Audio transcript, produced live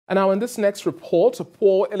And now in this next report, a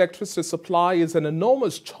poor electricity supply is an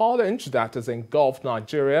enormous challenge that has engulfed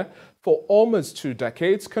Nigeria for almost 2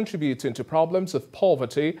 decades, contributing to problems of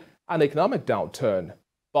poverty and economic downturn.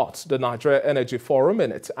 But the Nigeria Energy Forum,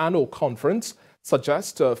 in its annual conference,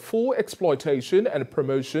 suggests a full exploitation and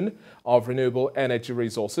promotion of renewable energy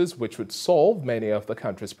resources, which would solve many of the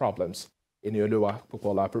country's problems. Renewable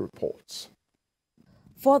reports.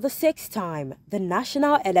 For the 6th time, the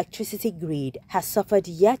national electricity grid has suffered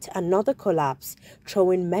yet another collapse,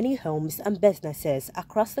 throwing many homes and businesses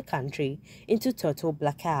across the country into total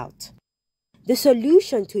blackout. The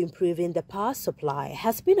solution to improving the power supply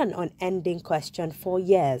has been an unending question for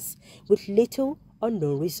years, with little or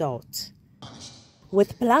no result.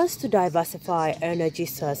 With plans to diversify energy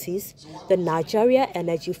sources, the Nigeria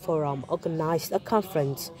Energy Forum organized a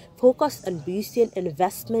conference focused on boosting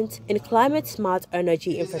investment in climate-smart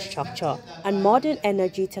energy infrastructure and modern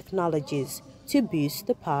energy technologies to boost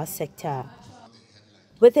the power sector.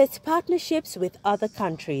 With its partnerships with other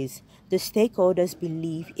countries, the stakeholders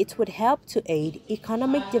believe it would help to aid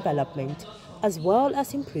economic development as well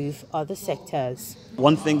as improve other sectors.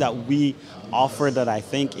 One thing that we offer that I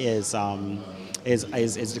think is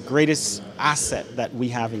the greatest asset that we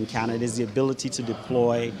have in Canada is the ability to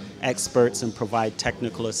deploy experts and provide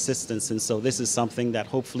technical assistance. And so this is something that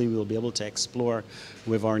hopefully we'll be able to explore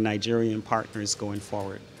with our Nigerian partners going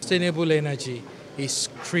forward. Sustainable energy is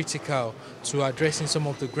critical to addressing some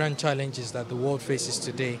of the grand challenges that the world faces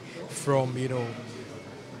today, from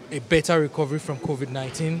a better recovery from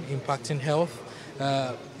COVID-19 impacting health,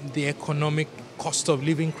 the economic cost of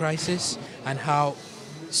living crisis, and how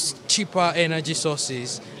cheaper energy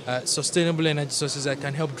sources, sustainable energy sources that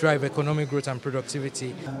can help drive economic growth and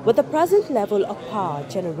productivity. With the present level of power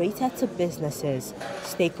generated to businesses,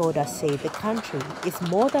 stakeholders say the country is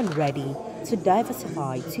more than ready to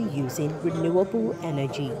diversify to using renewable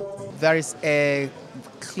energy. There is a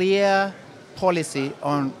clear policy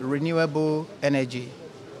on renewable energy.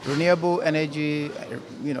 Renewable energy,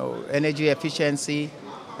 energy efficiency,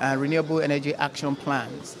 and renewable energy action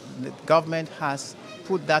plans. The government has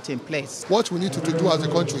put that in place. What we need to do as a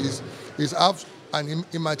country is have an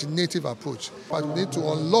imaginative approach. But we need to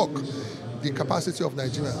unlock the capacity of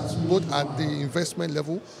Nigerians, both at the investment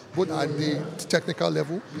level, both at the technical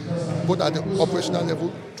level, both at the operational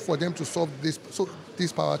level, for them to solve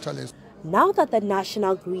this power challenge. Now that the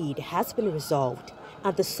national grid has been resolved,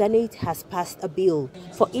 and the Senate has passed a bill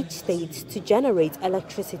for each state to generate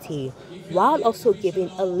electricity, while also giving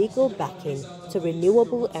a legal backing to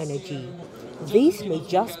renewable energy. This may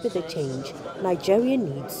just be the change Nigeria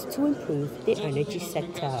needs to improve the energy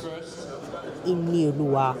sector. In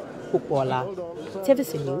Renewable,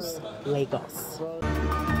 TVC News, Lagos.